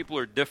 these people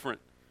are different.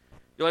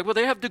 You're like, well,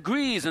 they have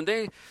degrees and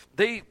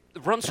they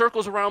run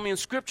circles around me in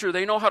Scripture.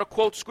 They know how to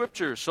quote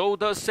Scripture. So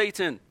does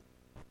Satan.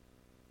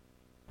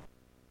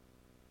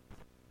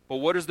 But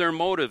what is their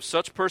motive?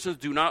 Such persons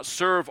do not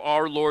serve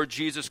our Lord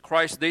Jesus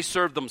Christ. They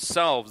serve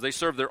themselves. They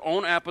serve their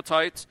own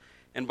appetites,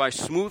 and by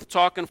smooth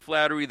talk and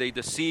flattery, they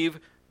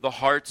deceive the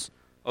hearts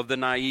of the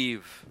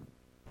naive.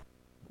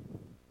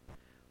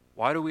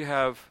 Why do we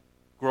have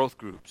growth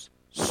groups,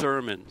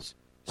 sermons,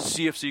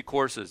 CFC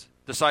courses,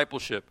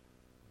 discipleship,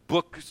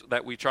 books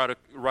that we try to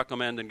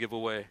recommend and give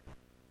away?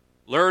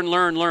 Learn.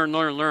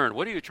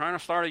 What are you trying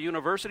to start a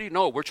university?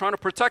 No, we're trying to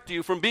protect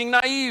you from being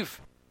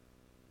naive.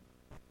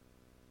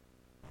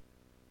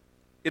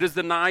 It is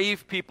the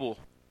naive people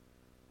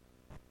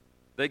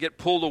that get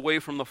pulled away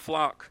from the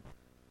flock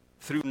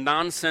through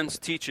nonsense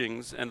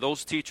teachings, and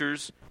those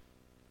teachers,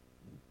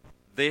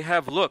 they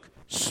have,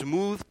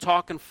 smooth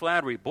talk and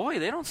flattery. Boy,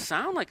 they don't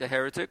sound like a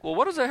heretic. Well,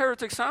 what does a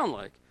heretic sound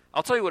like?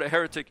 I'll tell you what a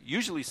heretic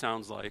usually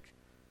sounds like.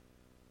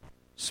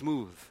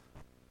 Smooth.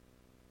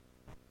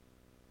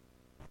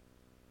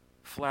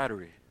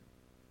 Flattery.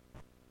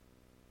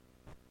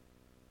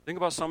 Think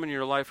about someone in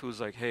your life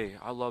who's like, hey,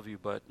 I love you,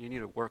 but you need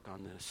to work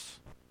on this.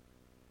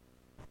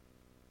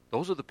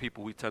 Those are the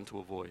people we tend to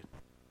avoid.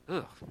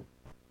 Ugh.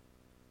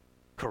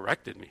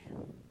 Corrected me.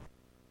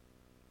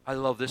 I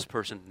love this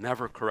person,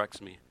 never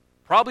corrects me.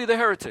 Probably the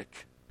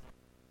heretic.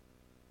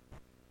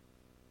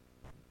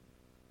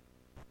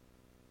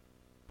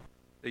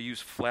 They use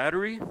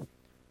flattery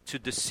to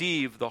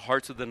deceive the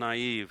hearts of the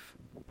naive.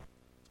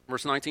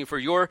 Verse 19, for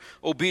your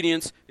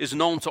obedience is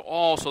known to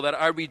all, so that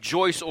I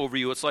rejoice over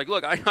you. It's like,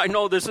 look, I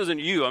know this isn't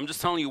you. I'm just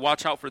telling you,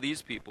 watch out for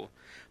these people.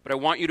 But I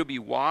want you to be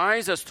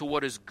wise as to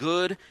what is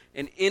good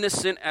and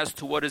innocent as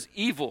to what is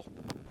evil.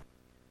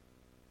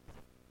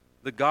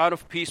 The God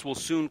of peace will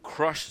soon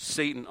crush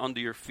Satan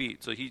under your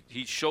feet. So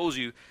he shows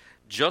you,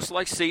 just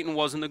like Satan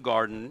was in the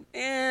garden,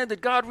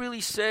 did God really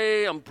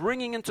say, I'm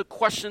bringing into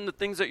question the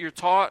things that you're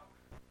taught?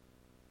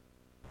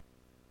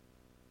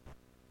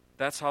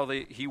 That's how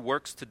he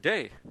works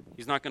today.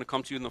 He's not going to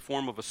come to you in the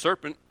form of a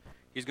serpent.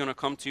 He's going to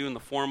come to you in the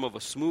form of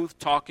a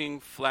smooth-talking,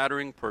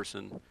 flattering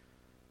person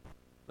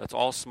that's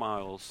all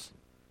smiles,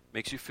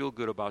 makes you feel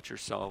good about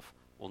yourself,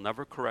 will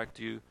never correct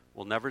you,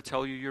 will never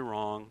tell you you're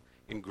wrong,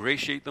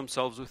 ingratiate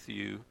themselves with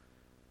you,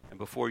 and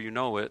before you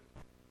know it,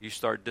 you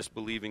start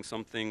disbelieving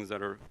some things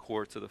that are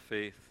core to the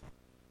faith.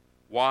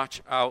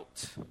 Watch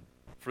out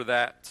for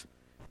that.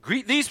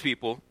 Greet these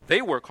people.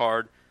 They work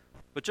hard,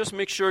 but just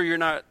make sure you're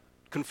not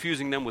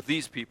confusing them with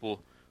these people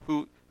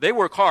who, they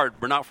work hard,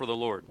 but not for the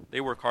Lord.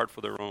 They work hard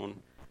for their own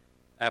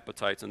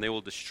appetites, and they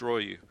will destroy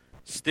you.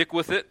 Stick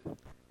with it.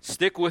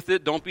 Stick with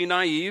it. Don't be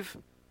naive.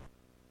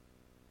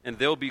 And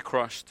they'll be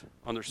crushed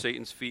under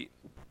Satan's feet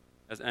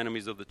as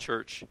enemies of the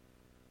church.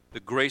 The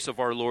grace of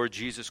our Lord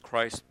Jesus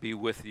Christ be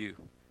with you.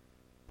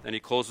 Then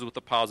he closes with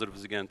the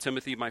positives again.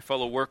 Timothy, my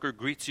fellow worker,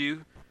 greets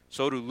you.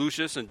 So do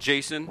Lucius and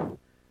Jason.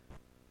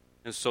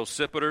 And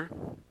Sosipater,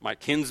 my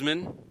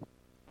kinsman.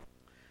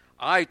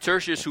 I,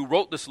 Tertius, who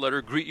wrote this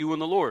letter, greet you in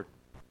the Lord.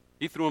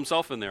 He threw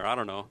himself in there. I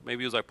don't know. Maybe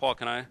he was like, Paul,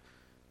 can I?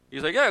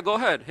 He's like, yeah, go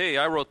ahead. Hey,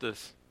 I wrote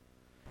this.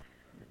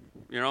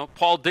 You know,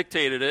 Paul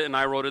dictated it and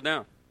I wrote it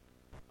down.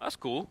 That's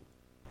cool.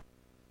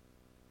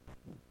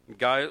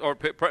 Guy, or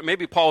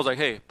maybe Paul was like,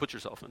 hey, put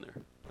yourself in there.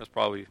 That's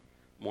probably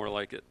more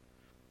like it.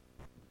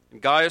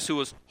 And Gaius, who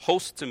was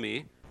host to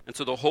me and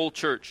to the whole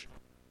church,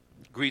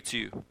 greets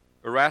you.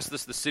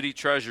 Erastus, the city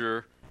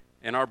treasurer,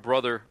 and our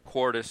brother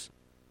Quartus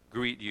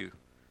greet you.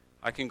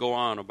 I can go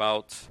on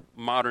about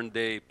modern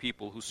day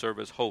people who serve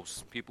as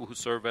hosts, people who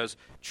serve as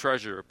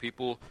treasurer,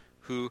 people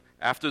who,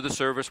 after the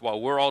service,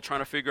 while we're all trying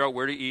to figure out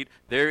where to eat,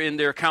 they're in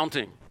there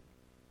counting.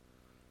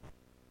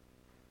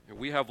 And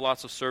we have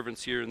lots of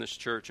servants here in this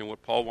church, and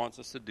what Paul wants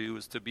us to do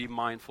is to be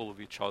mindful of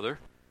each other,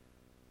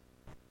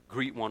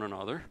 greet one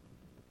another,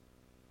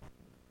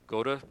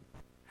 go to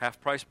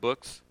half-price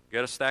books,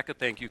 get a stack of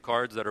thank you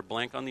cards that are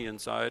blank on the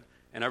inside,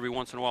 and every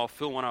once in a while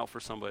fill one out for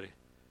somebody.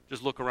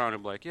 Just look around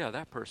and be like, yeah,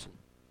 that person.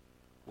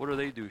 What do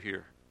they do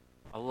here?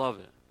 I love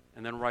it.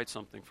 And then write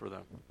something for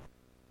them.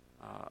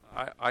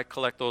 I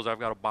collect those. I've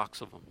got a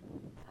box of them.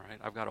 All right,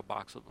 I've got a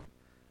box of them.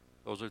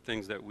 Those are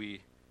things that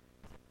we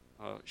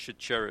should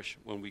cherish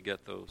when we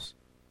get those.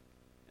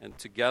 And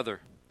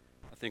together,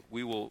 I think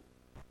we will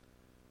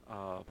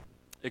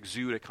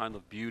exude a kind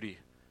of beauty.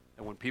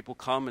 And when people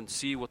come and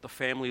see what the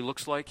family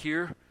looks like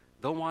here,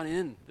 they'll want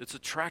in. It's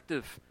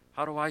attractive.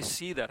 How do I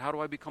see that? How do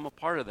I become a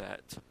part of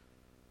that?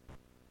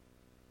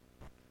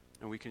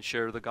 And we can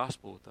share the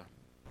gospel with them.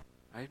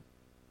 Right?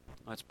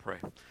 Let's pray.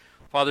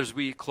 Father, as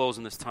we close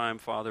in this time,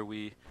 Father,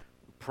 we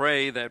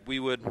pray that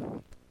we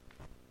would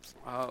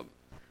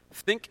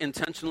think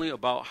intentionally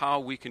about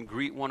how we can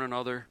greet one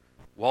another,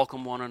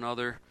 welcome one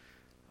another,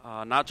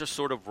 not just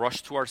sort of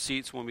rush to our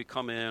seats when we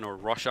come in or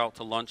rush out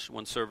to lunch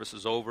when service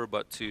is over,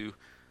 but to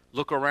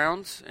look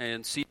around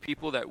and see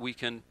people that we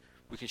can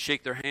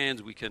shake their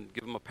hands, we can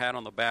give them a pat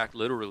on the back,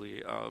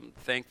 literally,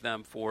 thank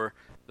them for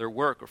their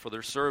work or for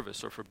their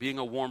service or for being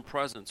a warm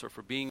presence or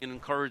for being an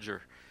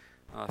encourager.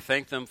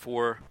 Thank them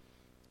for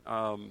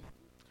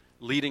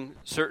leading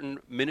certain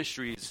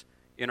ministries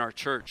in our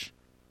church.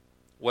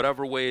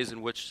 Whatever ways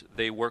in which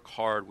they work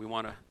hard, we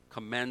want to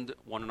commend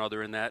one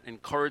another in that,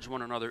 encourage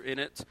one another in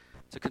it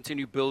to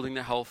continue building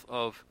the health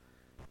of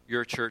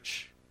your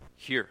church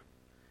here.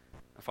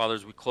 And Father,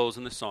 as we close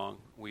in this song,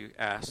 we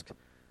ask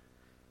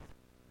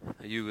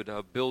that you would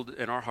build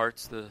in our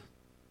hearts the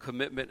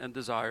commitment and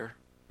desire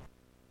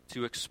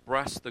to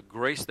express the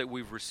grace that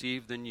we've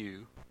received in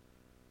you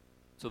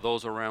to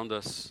those around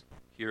us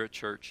here at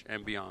church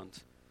and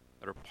beyond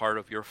that are part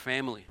of your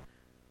family,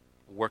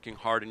 working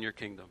hard in your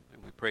kingdom.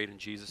 And we pray it in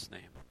Jesus'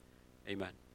 name. Amen.